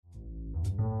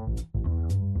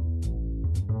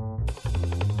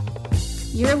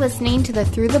You're listening to the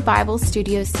Through the Bible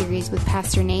Studio series with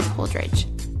Pastor Nate Holdridge.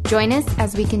 Join us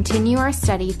as we continue our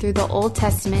study through the Old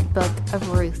Testament book of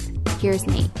Ruth. Here's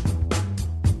Nate.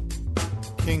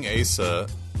 King Asa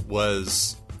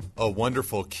was a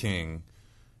wonderful king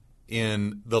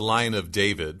in the line of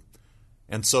David,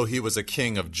 and so he was a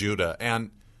king of Judah.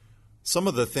 And some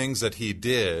of the things that he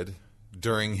did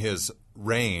during his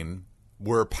reign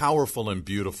were powerful and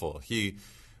beautiful. He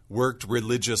worked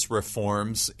religious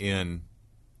reforms in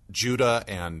Judah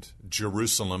and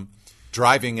Jerusalem,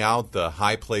 driving out the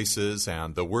high places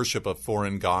and the worship of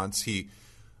foreign gods. He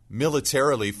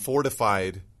militarily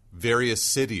fortified various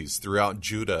cities throughout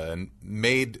Judah and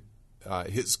made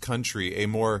his country a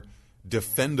more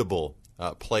defendable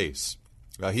place.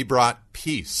 He brought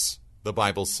peace, the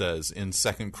Bible says, in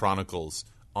 2 Chronicles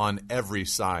on every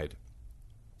side.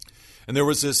 And there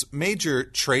was this major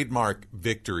trademark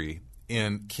victory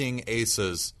in King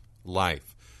Asa's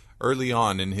life. Early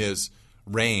on in his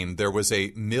reign, there was a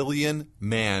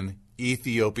 1,000,000-man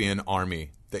Ethiopian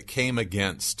army that came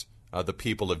against the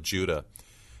people of Judah.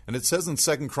 And it says in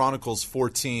 2 Chronicles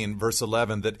 14, verse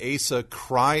 11, that Asa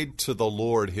cried to the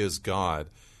Lord his God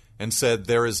and said,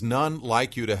 "There is none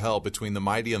like you to help between the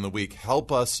mighty and the weak.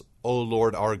 Help us, O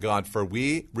Lord our God, for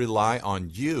we rely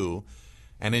on you,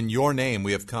 and in your name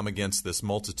we have come against this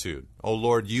multitude. O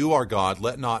Lord, you are God,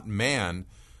 let not man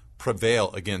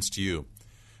prevail against you."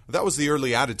 That was the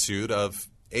early attitude of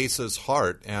Asa's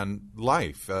heart and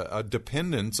life, a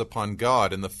dependence upon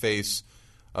God in the face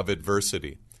of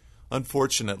adversity.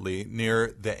 Unfortunately,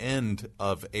 near the end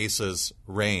of Asa's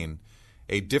reign,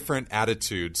 a different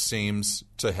attitude seems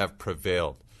to have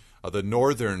prevailed. The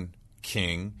northern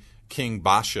king, King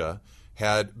Baasha,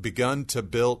 had begun to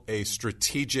build a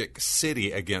strategic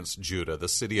city against Judah, the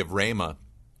city of Ramah.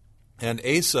 And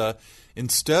Asa,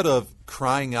 instead of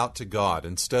crying out to God,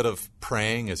 instead of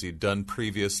praying as he'd done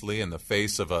previously in the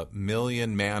face of a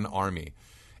 1,000,000-man army,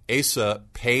 Asa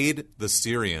paid the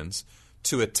Syrians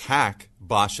to attack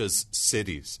Baasha's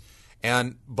cities.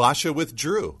 And Baasha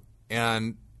withdrew,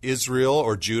 and Israel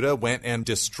or Judah went and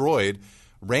destroyed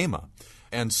Ramah.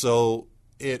 And so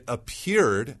it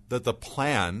appeared that the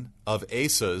plan of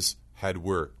Asa's had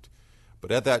worked.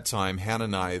 But at that time,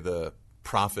 Hanani the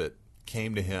prophet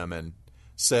came to him and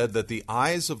said that the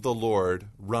eyes of the Lord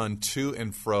run to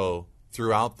and fro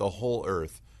throughout the whole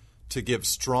earth to give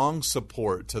strong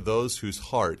support to those whose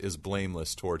heart is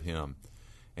blameless toward him.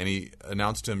 And he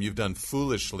announced to him, "You've done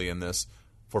foolishly in this,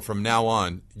 for from now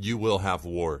on you will have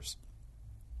wars."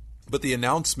 But the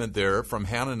announcement there from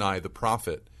Hanani the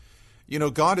prophet,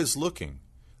 God is looking.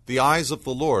 The eyes of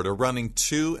the Lord are running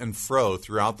to and fro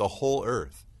throughout the whole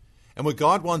earth. And what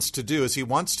God wants to do is he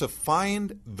wants to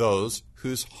find those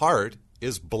whose heart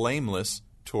is blameless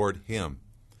toward him.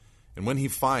 And when he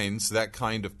finds that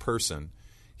kind of person,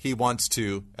 he wants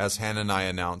to, as Hanani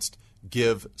announced,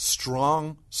 give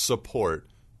strong support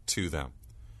to them.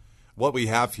 What we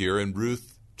have here in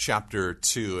Ruth chapter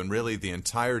 2, and really the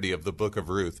entirety of the book of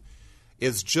Ruth,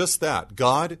 is just that,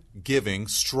 God giving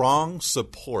strong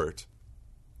support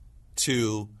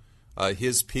to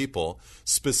his people,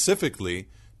 specifically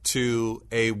to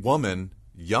a woman,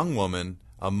 young woman,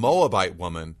 a Moabite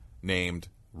woman named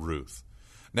Ruth.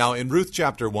 Now, in Ruth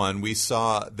chapter 1, we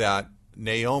saw that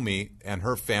Naomi and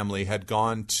her family had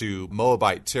gone to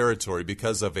Moabite territory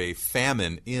because of a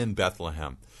famine in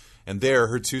Bethlehem. And there,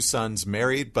 her 2 sons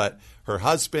married, but her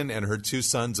husband and her 2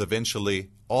 sons eventually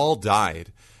all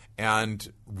died.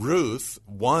 And Ruth,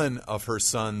 one of her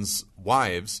sons'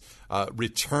 wives,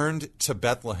 returned to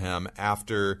Bethlehem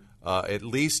after at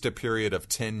least a period of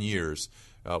 10 years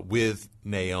with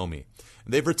Naomi.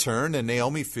 They've returned, and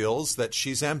Naomi feels that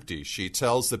she's empty. She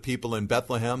tells the people in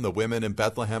Bethlehem, the women in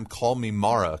Bethlehem, "Call me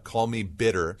Mara, call me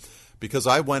bitter, because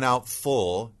I went out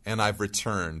full and I've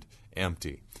returned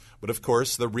empty." But of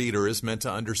course, the reader is meant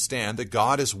to understand that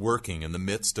God is working in the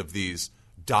midst of these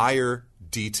dire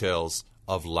details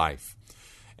of life.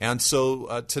 And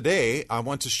so today, I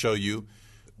want to show you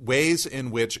ways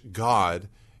in which God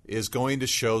is going to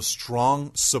show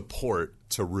strong support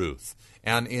to Ruth.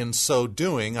 And in so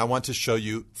doing, I want to show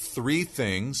you 3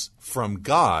 things from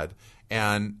God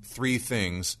and 3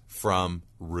 things from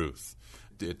Ruth.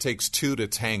 It takes 2 to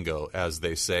tango, as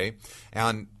they say,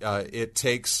 and it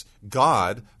takes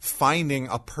God finding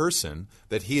a person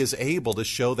that he is able to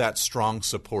show that strong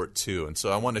support to. And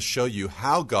so I want to show you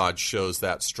how God shows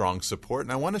that strong support,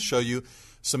 and I want to show you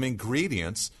some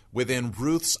ingredients within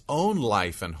Ruth's own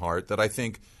life and heart that I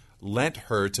think lent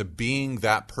her to being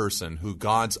that person who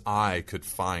God's eye could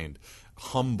find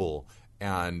humble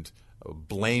and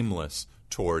blameless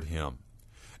toward him.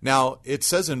 Now, it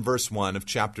says in verse 1 of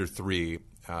chapter 3,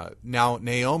 now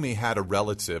Naomi had a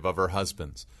relative of her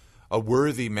husband's, a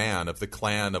worthy man of the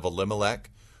clan of Elimelech,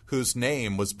 whose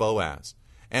name was Boaz.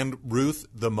 And Ruth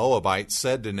the Moabite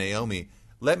said to Naomi,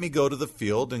 "Let me go to the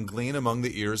field and glean among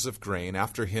the ears of grain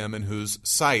after him in whose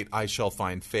sight I shall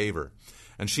find favor."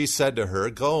 And she said to her,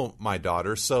 "Go, my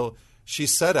daughter." So she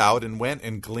set out and went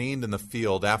and gleaned in the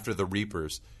field after the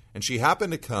reapers. And she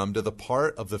happened to come to the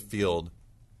part of the field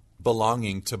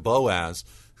belonging to Boaz,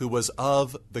 who was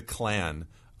of the clan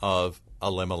of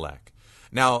Elimelech.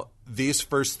 Now, these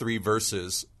first 3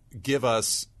 verses give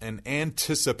us an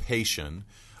anticipation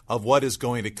of what is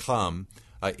going to come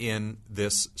in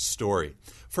this story.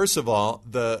 First of all,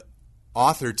 the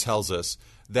author tells us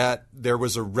that there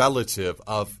was a relative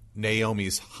of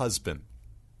Naomi's husband.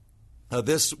 Now,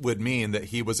 this would mean that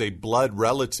he was a blood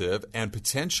relative and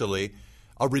potentially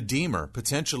a redeemer,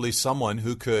 potentially someone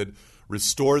who could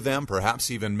restore them,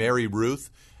 perhaps even marry Ruth,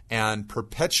 and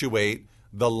perpetuate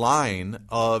the line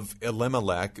of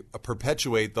Elimelech,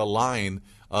 perpetuate the line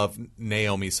of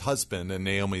Naomi's husband and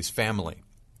Naomi's family.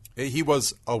 He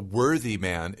was a worthy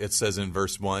man, it says in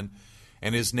verse 1,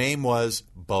 and his name was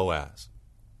Boaz.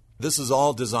 This is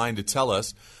all designed to tell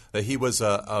us that he was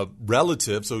a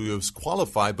relative, so he was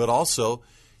qualified, but also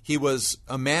he was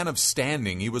a man of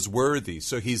standing. He was worthy.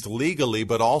 So he's legally,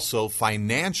 but also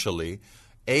financially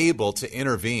able to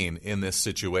intervene in this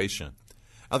situation.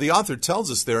 Now, the author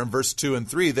tells us there in verse 2 and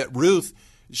 3 that Ruth,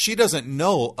 she doesn't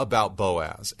know about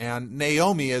Boaz, and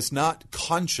Naomi is not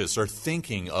conscious or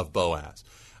thinking of Boaz.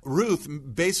 Ruth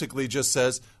basically just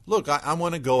says, look, I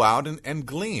want to go out and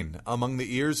glean among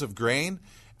the ears of grain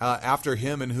after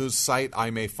him in whose sight I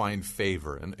may find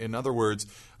favor. And in other words,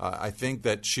 I think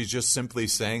that she's just simply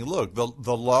saying, look,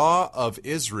 the law of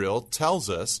Israel tells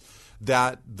us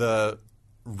that the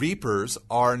reapers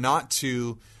are not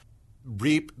to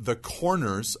reap the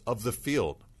corners of the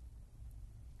field.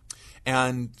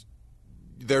 And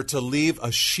they're to leave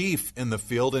a sheaf in the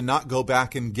field and not go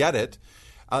back and get it,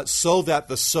 so that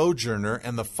the sojourner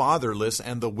and the fatherless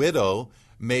and the widow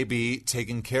may be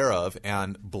taken care of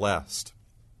and blessed.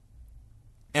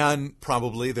 And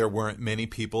probably there weren't many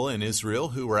people in Israel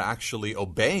who were actually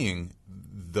obeying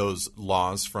those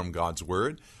laws from God's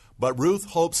word, but Ruth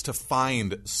hopes to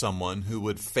find someone who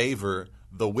would favor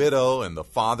the widow and the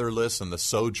fatherless and the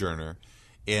sojourner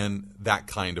in that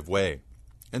kind of way.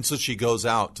 And so she goes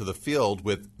out to the field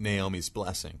with Naomi's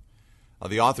blessing.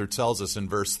 The author tells us in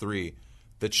verse 3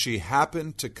 that she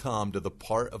happened to come to the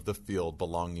part of the field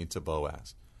belonging to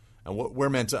Boaz. And what we're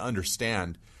meant to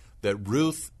understand that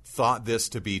Ruth thought this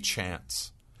to be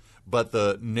chance, but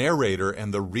the narrator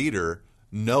and the reader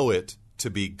know it to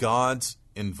be God's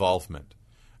involvement.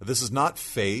 This is not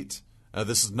fate,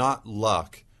 this is not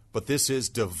luck, but this is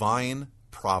divine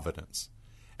providence.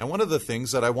 And one of the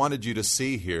things that I wanted you to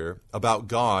see here about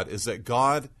God is that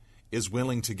God is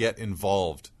willing to get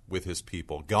involved with his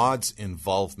people. God's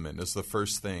involvement is the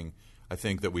first thing I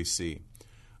think that we see.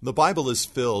 The Bible is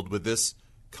filled with this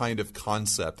kind of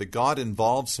concept that God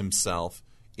involves himself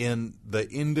in the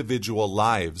individual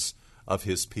lives of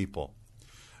his people.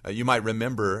 You might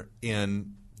remember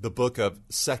in the book of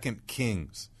 2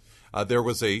 Kings, there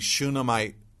was a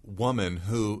Shunammite woman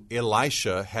who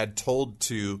Elisha had told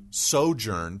to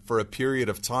sojourn for a period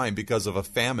of time because of a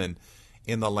famine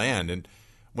in the land. And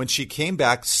when she came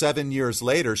back 7 years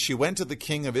later, she went to the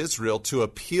king of Israel to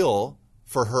appeal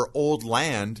for her old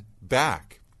land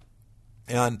back.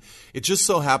 And it just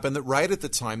so happened that right at the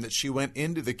time that she went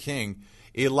into the king,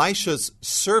 Elisha's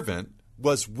servant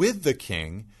was with the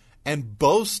king and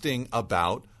boasting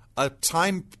about a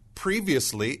time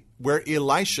previously where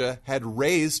Elisha had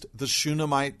raised the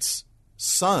Shunammite's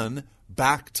son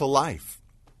back to life.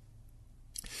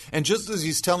 And just as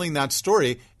he's telling that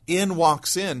story, in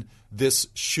walks in this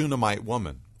Shunammite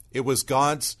woman. It was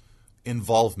God's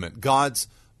involvement, God's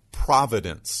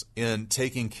providence in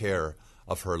taking care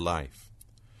of her life.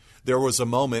 There was a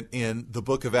moment in the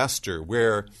book of Esther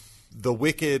where the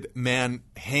wicked man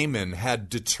Haman had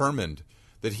determined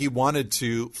that he wanted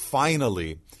to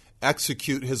finally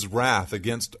execute his wrath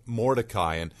against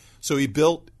Mordecai. And so he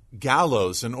built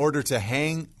gallows in order to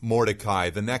hang Mordecai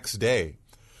the next day.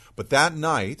 But that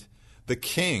night, the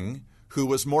king, who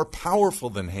was more powerful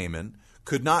than Haman,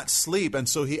 could not sleep, and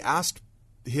so he asked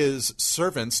his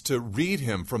servants to read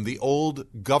him from the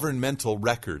old governmental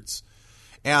records.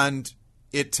 And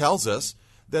it tells us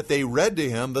that they read to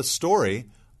him the story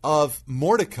of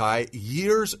Mordecai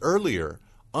years earlier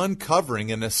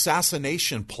uncovering an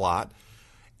assassination plot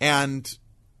and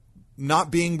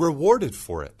not being rewarded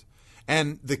for it.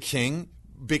 And the king,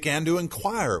 began to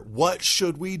inquire, what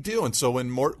should we do? And so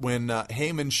when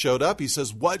Haman showed up, he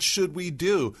says, what should we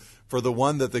do for the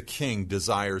one that the king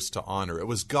desires to honor? It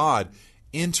was God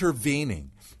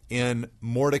intervening in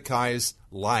Mordecai's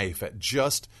life at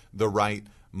just the right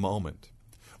moment.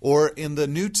 Or in the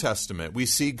New Testament, we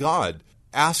see God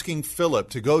asking Philip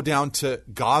to go down to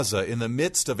Gaza in the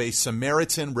midst of a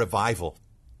Samaritan revival.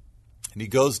 And he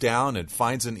goes down and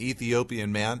finds an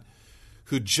Ethiopian man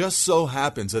who just so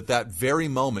happens at that very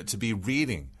moment to be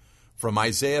reading from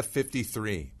Isaiah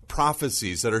 53,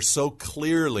 prophecies that are so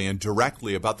clearly and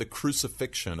directly about the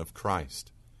crucifixion of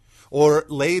Christ. Or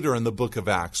later in the book of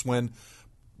Acts, when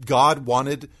God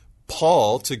wanted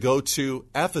Paul to go to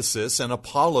Ephesus and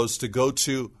Apollos to go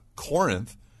to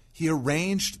Corinth, he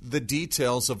arranged the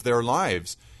details of their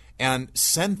lives and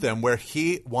sent them where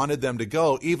he wanted them to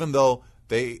go, even though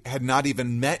they had not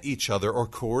even met each other or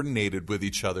coordinated with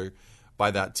each other by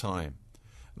that time.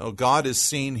 Now, God is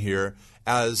seen here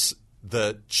as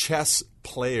the chess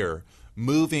player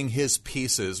moving his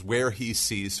pieces where he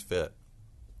sees fit.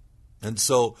 And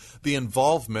so the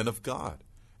involvement of God.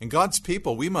 And God's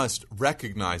people, we must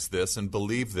recognize this and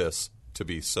believe this to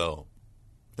be so.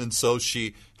 And so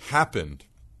she happened,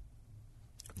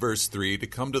 verse 3, to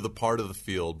come to the part of the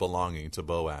field belonging to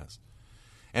Boaz.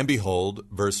 And behold,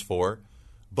 verse 4,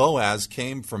 Boaz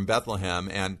came from Bethlehem,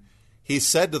 and he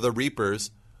said to the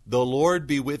reapers, the Lord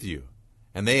be with you.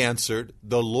 And they answered,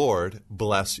 the Lord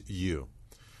bless you.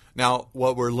 Now,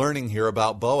 what we're learning here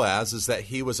about Boaz is that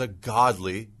he was a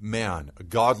godly man, a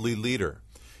godly leader.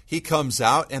 He comes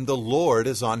out and the Lord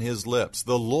is on his lips.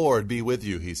 The Lord be with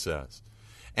you, he says.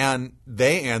 And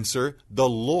they answer, the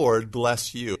Lord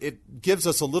bless you. It gives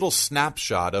us a little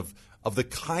snapshot of the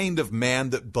kind of man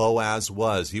that Boaz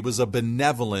was. He was a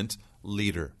benevolent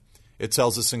leader. It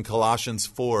tells us in Colossians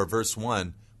 4, verse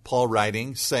 1, Paul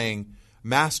writing, saying,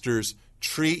 Masters,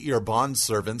 treat your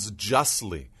bondservants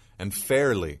justly and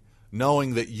fairly,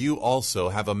 knowing that you also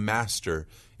have a master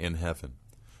in heaven.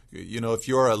 You know, if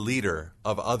you're a leader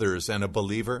of others and a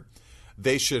believer,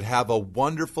 they should have a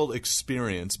wonderful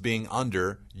experience being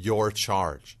under your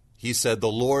charge. He said, the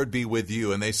Lord be with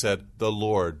you, and they said, the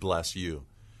Lord bless you.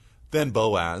 Then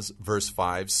Boaz, verse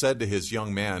 5, said to his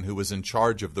young man who was in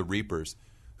charge of the reapers,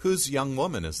 whose young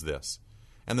woman is this?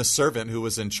 And the servant who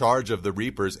was in charge of the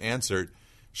reapers answered,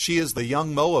 she is the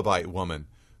young Moabite woman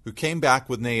who came back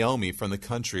with Naomi from the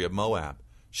country of Moab.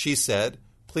 She said,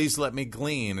 please let me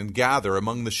glean and gather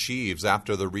among the sheaves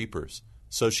after the reapers.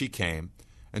 So she came,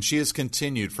 and she has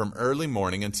continued from early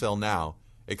morning until now,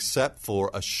 except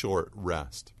for a short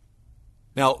rest.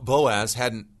 Now, Boaz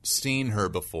hadn't seen her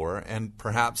before, and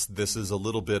perhaps this is a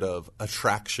little bit of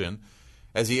attraction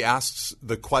as he asks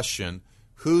the question,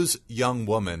 whose young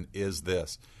woman is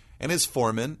this? And his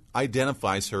foreman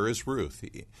identifies her as Ruth.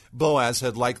 Boaz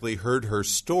had likely heard her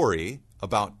story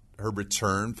about her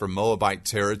return from Moabite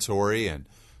territory and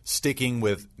sticking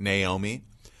with Naomi,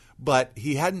 but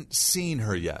he hadn't seen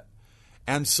her yet.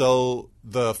 And so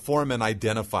the foreman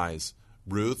identifies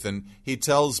Ruth, and he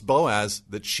tells Boaz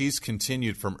that she's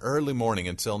continued from early morning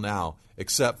until now,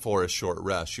 except for a short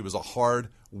rest. She was a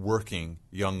hard-working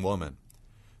young woman.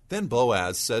 Then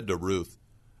Boaz said to Ruth,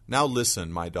 now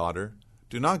listen, my daughter,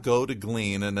 do not go to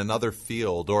glean in another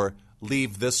field or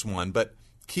leave this one, but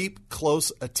keep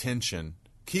close attention.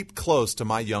 Keep close to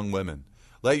my young women.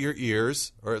 Let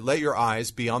your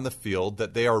eyes be on the field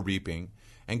that they are reaping,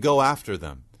 and go after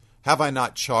them. Have I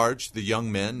not charged the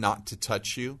young men not to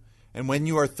touch you? And when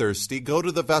you are thirsty, go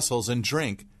to the vessels and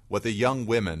drink what the young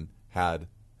women have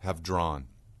drawn.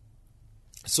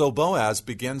 So Boaz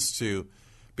begins to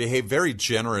behave very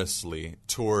generously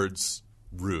towards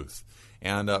Ruth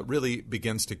and really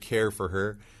begins to care for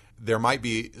her. There might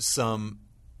be some,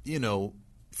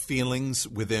 feelings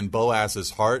within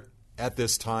Boaz's heart at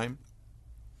this time,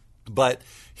 but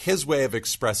his way of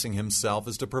expressing himself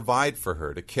is to provide for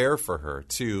her, to care for her,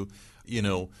 to,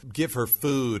 give her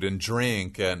food and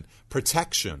drink and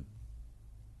protection.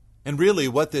 And really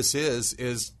what this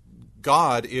is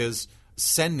God is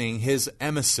sending his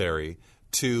emissary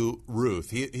to Ruth.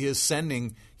 He is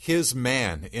sending his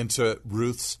man into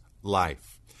Ruth's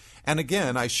life. And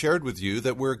again, I shared with you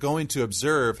that we're going to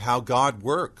observe how God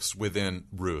works within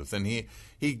Ruth. And he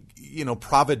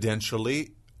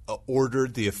providentially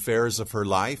ordered the affairs of her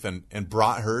life and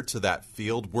brought her to that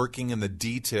field, working in the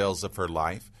details of her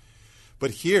life.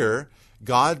 But here,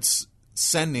 God's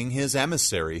sending his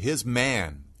emissary, his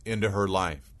man, into her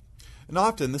life. And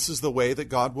often this is the way that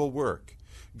God will work.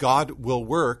 God will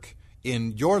work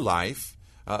in your life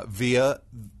via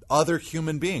other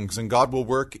human beings, and God will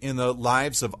work in the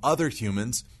lives of other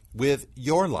humans with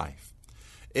your life.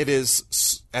 It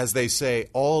is as they say,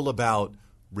 all about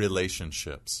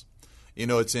relationships. You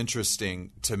know, it's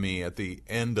interesting to me at the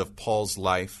end of Paul's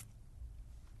life,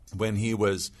 when he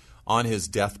was on his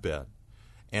deathbed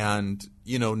and,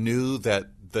 knew that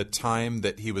the time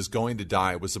that he was going to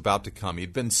die was about to come.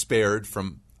 He'd been spared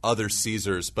from other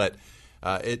Caesars, but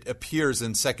it appears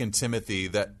in 2 Timothy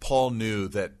that Paul knew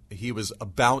that he was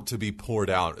about to be poured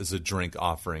out as a drink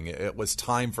offering. It was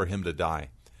time for him to die.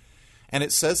 And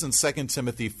it says in 2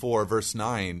 Timothy 4, verse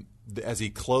 9, as he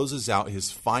closes out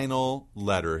his final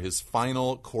letter, his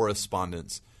final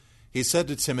correspondence, he said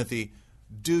to Timothy,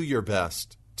 "Do your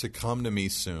best to come to me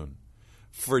soon.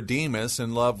 For Demas,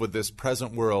 in love with this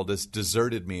present world, has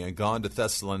deserted me and gone to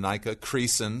Thessalonica,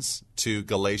 Crescens to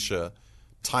Galatia,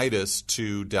 Titus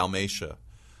to Dalmatia.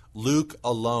 Luke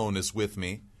alone is with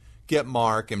me. Get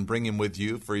Mark and bring him with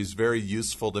you, for he's very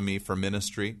useful to me for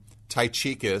ministry.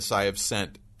 Tychicus I have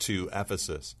sent to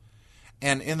Ephesus."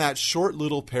 And in that short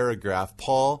little paragraph,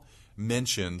 Paul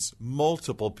mentions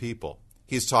multiple people.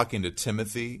 He's talking to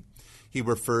Timothy. He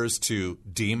refers to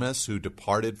Demas, who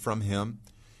departed from him.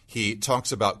 He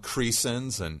talks about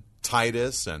Crescens and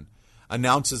Titus and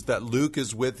announces that Luke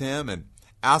is with him and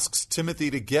asks Timothy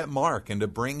to get Mark and to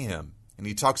bring him. And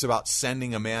he talks about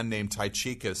sending a man named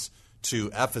Tychicus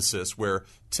to Ephesus, where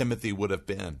Timothy would have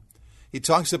been. He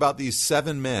talks about these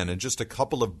 7 men in just a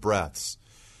couple of breaths,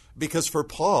 because for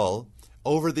Paul,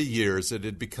 over the years, it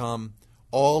had become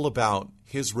all about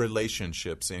his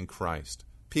relationships in Christ,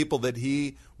 people that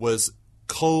he was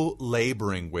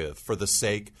co-laboring with for the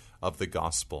sake of the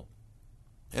gospel.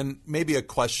 And maybe a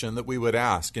question that we would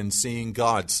ask in seeing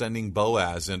God sending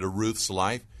Boaz into Ruth's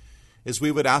life is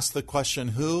we would ask the question,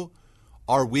 who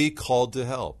are we called to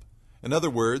help? In other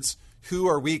words, who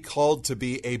are we called to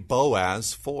be a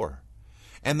Boaz for?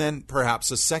 And then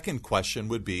perhaps a second question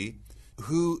would be,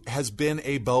 who has been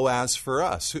a Boaz for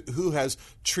us? Who has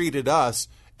treated us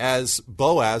as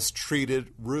Boaz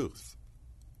treated Ruth?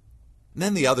 And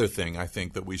then the other thing I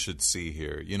think that we should see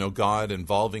here, God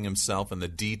involving himself in the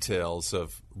details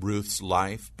of Ruth's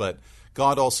life, but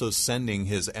God also sending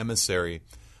his emissary,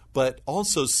 but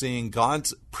also seeing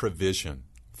God's provision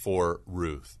for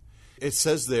Ruth. It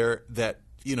says there that,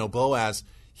 Boaz,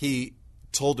 he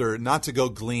told her not to go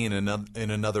glean in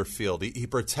another field. He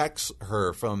protects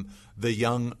her from the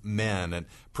young men and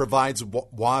provides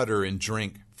water and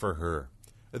drink for her.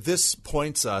 This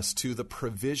points us to the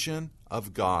provision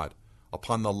of God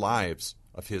upon the lives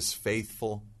of his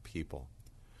faithful people.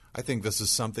 I think this is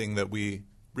something that we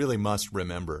really must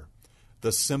remember.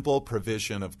 The simple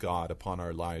provision of God upon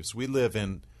our lives. We live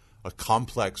in a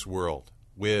complex world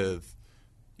with,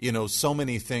 so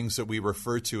many things that we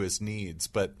refer to as needs,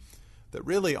 but that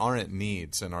really aren't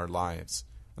needs in our lives.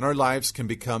 And our lives can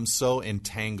become so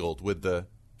entangled with the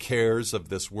cares of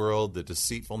this world, the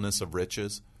deceitfulness of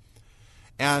riches.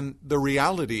 And the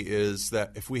reality is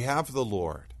that if we have the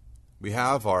Lord, we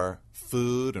have our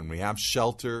food and we have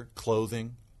shelter,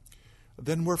 clothing,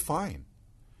 then we're fine.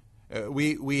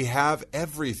 We have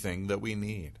everything that we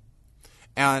need.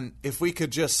 And if we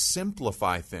could just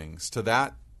simplify things to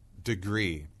that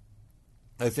degree,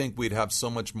 I think we'd have so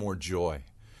much more joy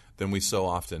than we so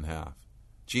often have.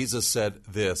 Jesus said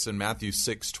this in Matthew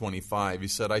 6:25. He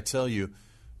said, "I tell you,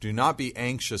 do not be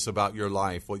anxious about your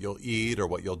life, what you'll eat or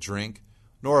what you'll drink,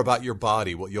 nor about your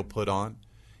body, what you'll put on.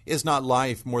 Is not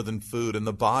life more than food, and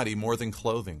the body more than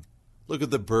clothing? Look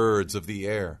at the birds of the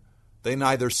air. They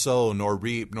neither sow nor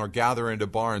reap nor gather into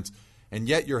barns, and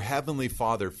yet your heavenly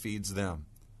Father feeds them.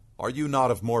 Are you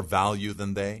not of more value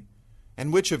than they?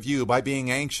 And which of you, by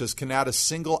being anxious, can add a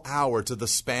single hour to the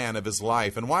span of his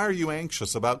life? And why are you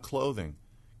anxious about clothing?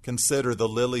 Consider the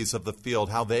lilies of the field,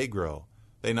 how they grow.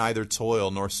 They neither toil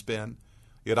nor spin.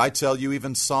 Yet I tell you,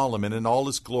 even Solomon in all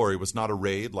his glory was not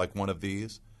arrayed like one of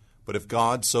these. But if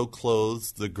God so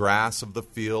clothes the grass of the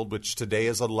field, which today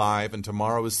is alive and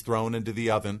tomorrow is thrown into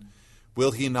the oven,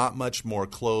 will he not much more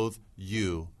clothe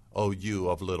you, O you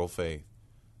of little faith?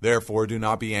 Therefore do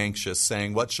not be anxious,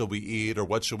 saying, what shall we eat, or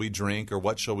what shall we drink, or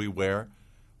what shall we wear?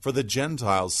 For the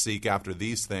Gentiles seek after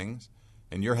these things,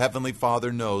 and your heavenly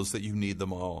Father knows that you need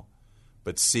them all.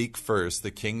 But seek first the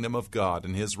kingdom of God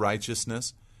and his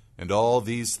righteousness, and all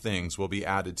these things will be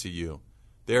added to you.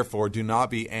 Therefore do not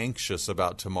be anxious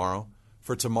about tomorrow,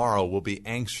 for tomorrow will be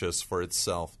anxious for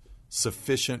itself.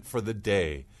 Sufficient for the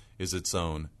day is its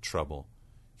own trouble.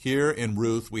 Here in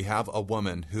Ruth we have a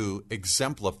woman who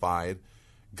exemplified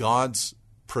God's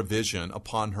provision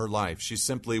upon her life. She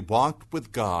simply walked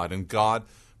with God, and God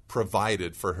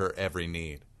provided for her every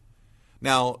need.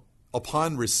 Now,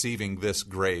 upon receiving this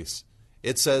grace,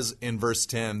 it says in verse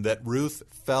 10 that Ruth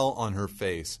fell on her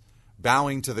face,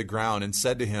 bowing to the ground, and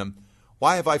said to him,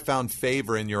 Why have I found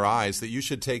favor in your eyes that you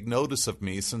should take notice of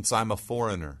me, since I'm a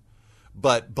foreigner?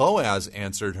 But Boaz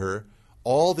answered her,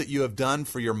 all that you have done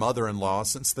for your mother-in-law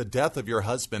since the death of your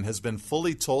husband has been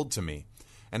fully told to me,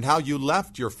 and how you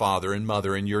left your father and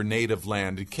mother in your native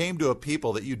land and came to a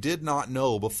people that you did not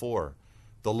know before.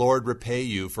 The Lord repay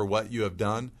you for what you have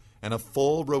done, and a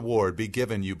full reward be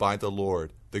given you by the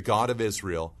Lord, the God of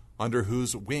Israel, under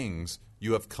whose wings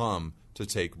you have come to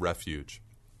take refuge.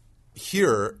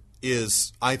 Here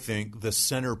is, I think, the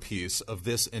centerpiece of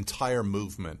this entire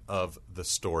movement of the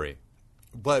story.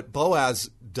 What Boaz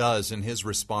does in his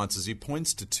response is he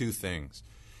points to two things.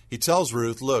 He tells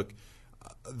Ruth, look,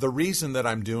 the reason that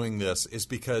I'm doing this is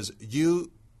because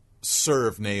you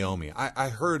serve Naomi. I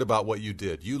heard about what you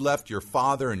did. You left your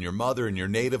father and your mother and your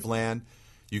native land.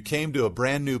 You came to a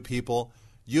brand new people.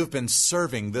 You've been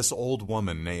serving this old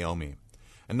woman, Naomi.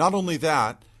 And not only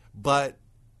that, but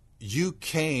you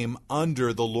came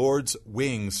under the Lord's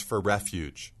wings for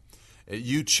refuge.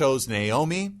 You chose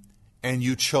Naomi and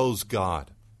you chose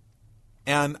God.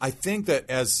 And I think that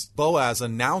as Boaz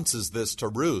announces this to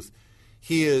Ruth,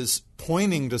 he is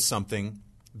pointing to something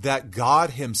that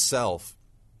God himself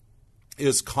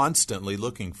is constantly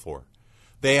looking for.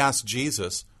 They asked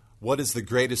Jesus, what is the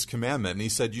greatest commandment? And he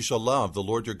said, you shall love the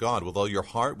Lord your God with all your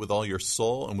heart, with all your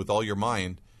soul, and with all your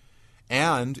mind.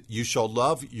 And you shall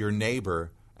love your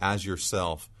neighbor as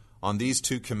yourself. On these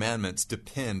two commandments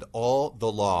depend all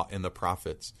the law and the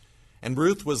prophets. And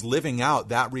Ruth was living out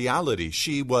that reality.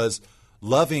 She was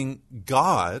loving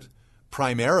God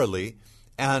primarily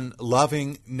and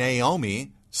loving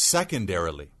Naomi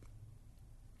secondarily.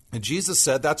 And Jesus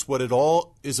said that's what it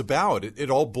all is about.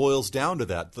 It all boils down to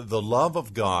that, the love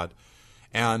of God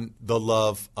and the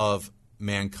love of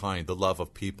mankind, the love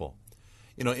of people.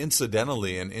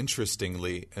 Incidentally and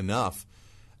interestingly enough,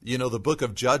 the book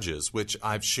of Judges, which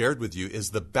I've shared with you,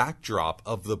 is the backdrop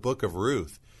of the book of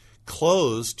Ruth,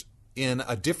 closed in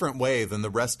a different way than the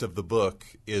rest of the book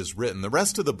is written. The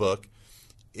rest of the book,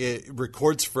 it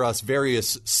records for us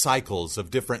various cycles of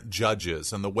different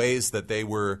judges and the ways that they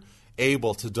were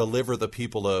able to deliver the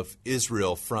people of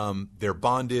Israel from their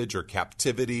bondage or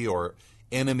captivity or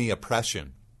enemy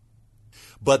oppression.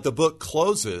 But the book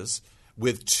closes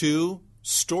with two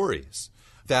stories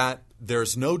that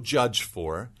there's no judge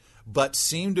for, but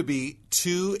seem to be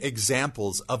two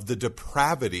examples of the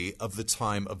depravity of the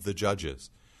time of the judges.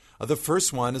 The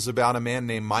first one is about a man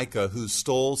named Micah who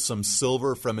stole some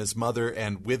silver from his mother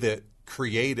and with it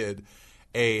created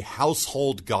a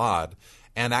household god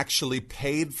and actually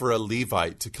paid for a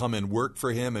Levite to come and work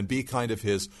for him and be kind of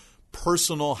his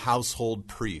personal household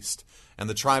priest. And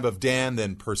the tribe of Dan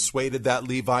then persuaded that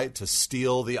Levite to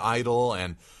steal the idol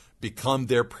and become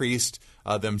their priest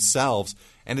themselves.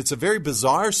 And it's a very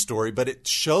bizarre story, but it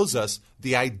shows us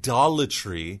the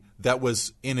idolatry that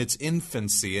was in its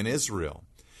infancy in Israel.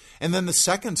 And then the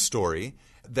second story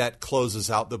that closes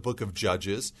out the book of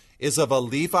Judges is of a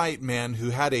Levite man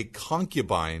who had a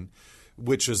concubine,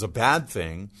 which is a bad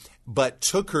thing, but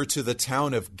took her to the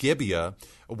town of Gibeah,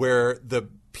 where the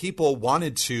people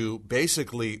wanted to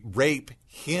basically rape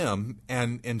him,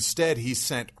 and instead he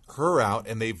sent her out,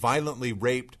 and they violently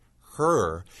raped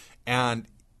her, and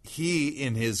he,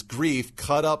 in his grief,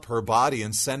 cut up her body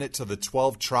and sent it to the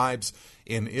 12 tribes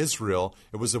in Israel.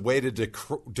 It was a way to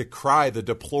decry the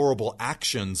deplorable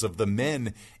actions of the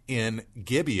men in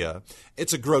Gibeah.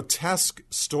 It's a grotesque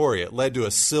story. It led to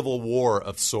a civil war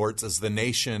of sorts as the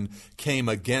nation came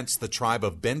against the tribe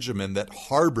of Benjamin that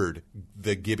harbored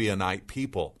the Gibeonite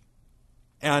people.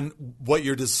 And what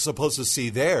you're supposed to see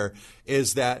there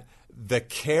is that the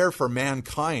care for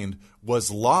mankind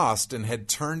was lost and had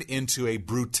turned into a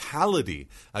brutality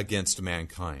against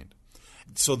mankind.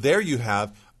 So there you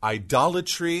have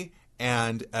idolatry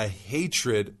and a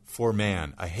hatred for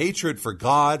man, a hatred for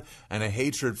God and a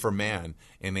hatred for man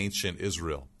in ancient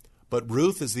Israel. But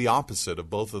Ruth is the opposite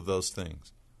of both of those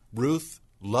things. Ruth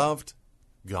loved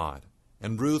God,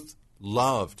 and Ruth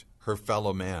loved her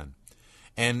fellow man.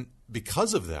 And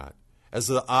because of that, as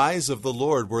the eyes of the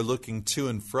Lord were looking to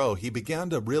and fro, he began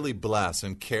to really bless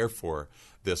and care for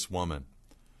this woman.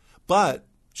 But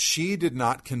she did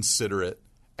not consider it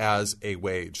as a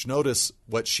wage. Notice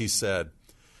what she said.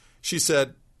 She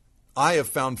said, I have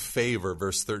found favor,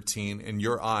 verse 13, in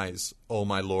your eyes, O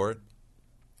my Lord.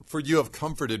 For you have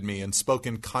comforted me and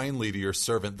spoken kindly to your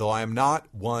servant, though I am not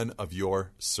one of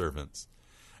your servants.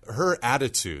 Her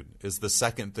attitude is the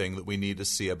second thing that we need to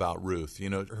see about Ruth.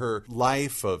 Her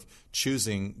life of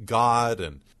choosing God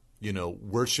and,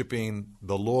 worshiping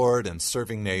the Lord and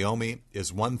serving Naomi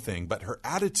is one thing, but her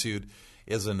attitude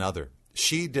is another.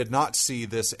 She did not see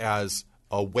this as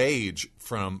a wage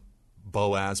from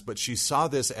Boaz, but she saw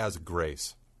this as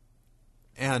grace.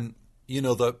 And,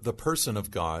 the person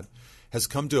of God has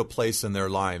come to a place in their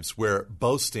lives where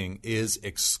boasting is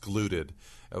excluded.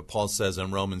 Paul says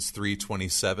in Romans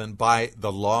 3:27, by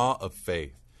the law of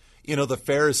faith. The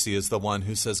Pharisee is the one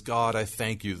who says, God, I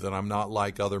thank you that I'm not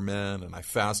like other men, and I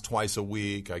fast twice a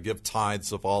week, I give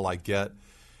tithes of all I get.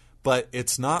 But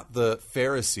it's not the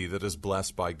Pharisee that is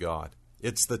blessed by God.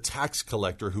 It's the tax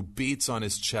collector who beats on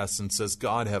his chest and says,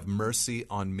 God, have mercy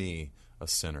on me, a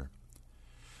sinner.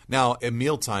 Now, at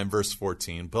mealtime, verse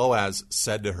 14, Boaz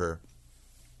said to her,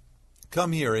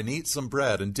 come here and eat some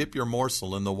bread and dip your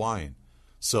morsel in the wine.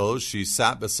 So she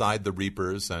sat beside the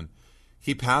reapers, and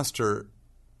he passed her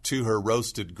to her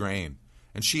roasted grain.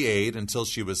 And she ate until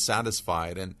she was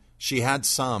satisfied, and she had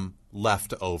some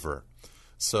left over.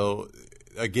 So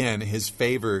again, his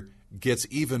favor gets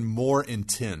even more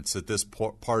intense at this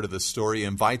part of the story. He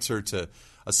invites her to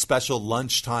a special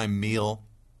lunchtime meal,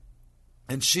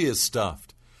 and she is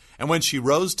stuffed. And when she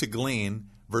rose to glean,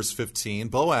 verse 15,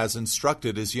 Boaz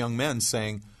instructed his young men,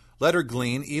 saying, let her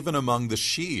glean even among the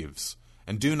sheaves,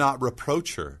 and do not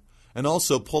reproach her. And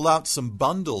also pull out some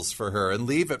bundles for her, and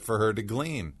leave it for her to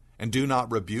glean, and do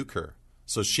not rebuke her.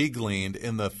 So she gleaned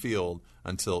in the field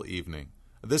until evening.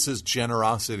 This is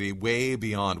generosity way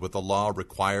beyond what the law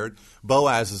required.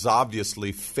 Boaz is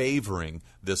obviously favoring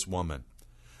this woman.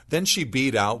 Then she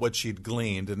beat out what she'd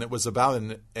gleaned, and it was about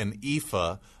an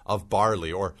ephah of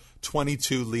barley, or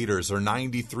 22 liters, or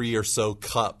 93 or so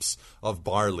cups of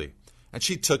barley. And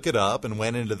she took it up and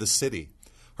went into the city.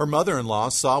 Her mother-in-law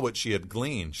saw what she had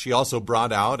gleaned. She also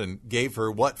brought out and gave her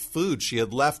what food she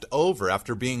had left over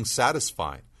after being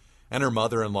satisfied. And her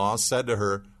mother-in-law said to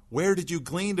her, where did you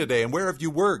glean today, and where have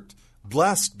you worked?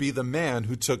 Blessed be the man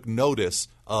who took notice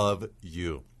of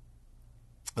you.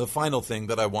 The final thing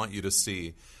that I want you to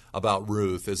see about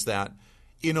Ruth is that,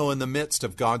 in the midst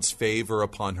of God's favor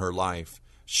upon her life,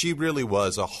 she really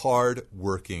was a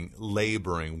hard-working,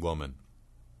 laboring woman.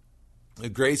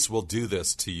 Grace will do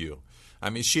this to you. I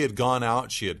mean, she had gone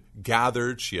out, she had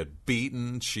gathered, she had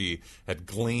beaten, she had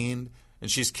gleaned,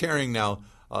 and she's carrying now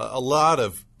a lot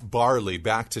of barley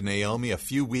back to Naomi, a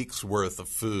few weeks' worth of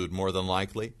food, more than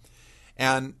likely.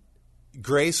 And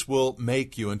grace will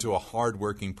make you into a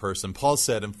hardworking person. Paul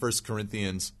said in 1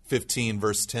 Corinthians 15,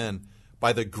 verse 10,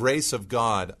 by the grace of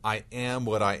God, I am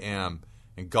what I am,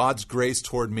 and God's grace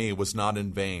toward me was not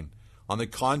in vain. On the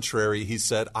contrary, he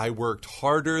said, I worked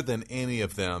harder than any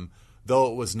of them,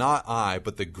 though it was not I,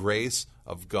 but the grace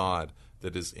of God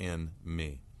that is in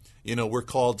me. We're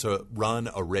called to run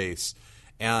a race.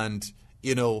 And,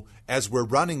 as we're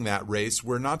running that race,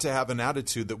 we're not to have an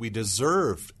attitude that we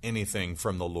deserve anything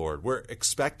from the Lord. We're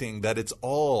expecting that it's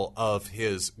all of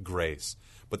His grace.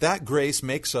 But that grace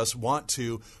makes us want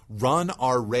to run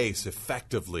our race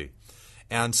effectively.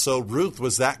 And so Ruth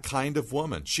was that kind of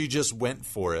woman. She just went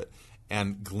for it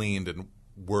and gleaned and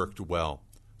worked well.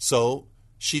 So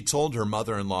she told her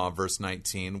mother-in-law, verse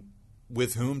 19,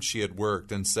 with whom she had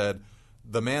worked, and said,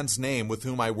 the man's name with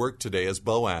whom I work today is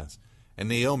Boaz. And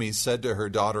Naomi said to her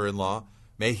daughter-in-law,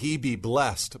 may he be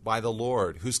blessed by the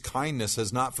Lord, whose kindness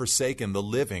has not forsaken the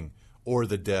living or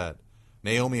the dead.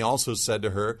 Naomi also said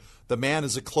to her, the man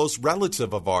is a close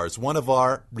relative of ours, one of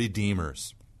our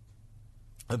redeemers.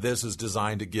 This is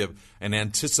designed to give an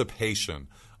anticipation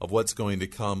of what's going to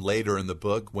come later in the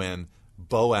book when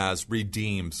Boaz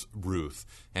redeems Ruth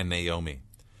and Naomi.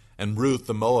 And Ruth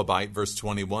the Moabite, verse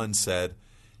 21, said,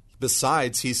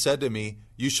 besides, he said to me,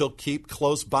 you shall keep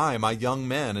close by my young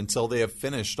men until they have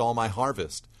finished all my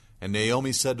harvest. And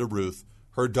Naomi said to Ruth,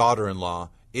 her daughter-in-law,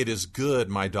 it is good,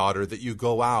 my daughter, that you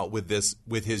go out with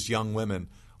his young women,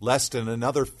 lest in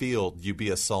another field you be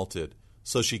assaulted.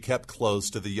 So she kept close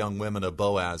to the young women of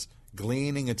Boaz,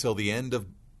 gleaning until the end of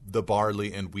the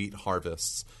barley and wheat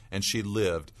harvests, and she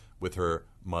lived with her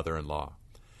mother-in-law.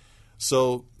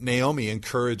 So Naomi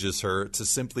encourages her to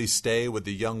simply stay with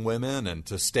the young women and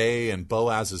to stay in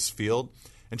Boaz's field,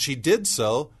 and she did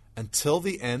so until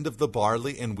the end of the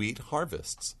barley and wheat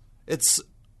harvests. It's,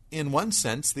 in one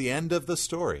sense, the end of the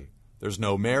story. There's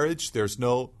no marriage, there's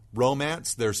no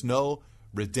romance, there's no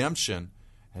redemption,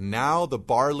 and now the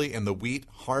barley and the wheat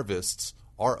harvests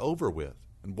are over with.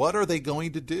 And what are they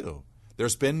going to do?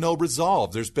 There's been no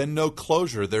resolve, there's been no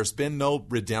closure, there's been no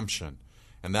redemption.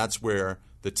 And that's where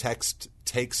the text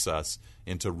takes us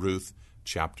into Ruth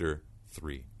chapter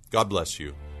 3. God bless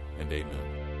you, and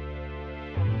amen.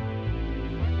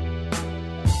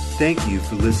 Thank you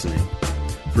for listening.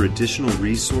 For additional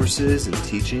resources and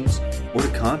teachings, or to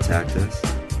contact us,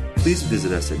 please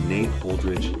visit us at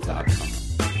nateholdridge.com.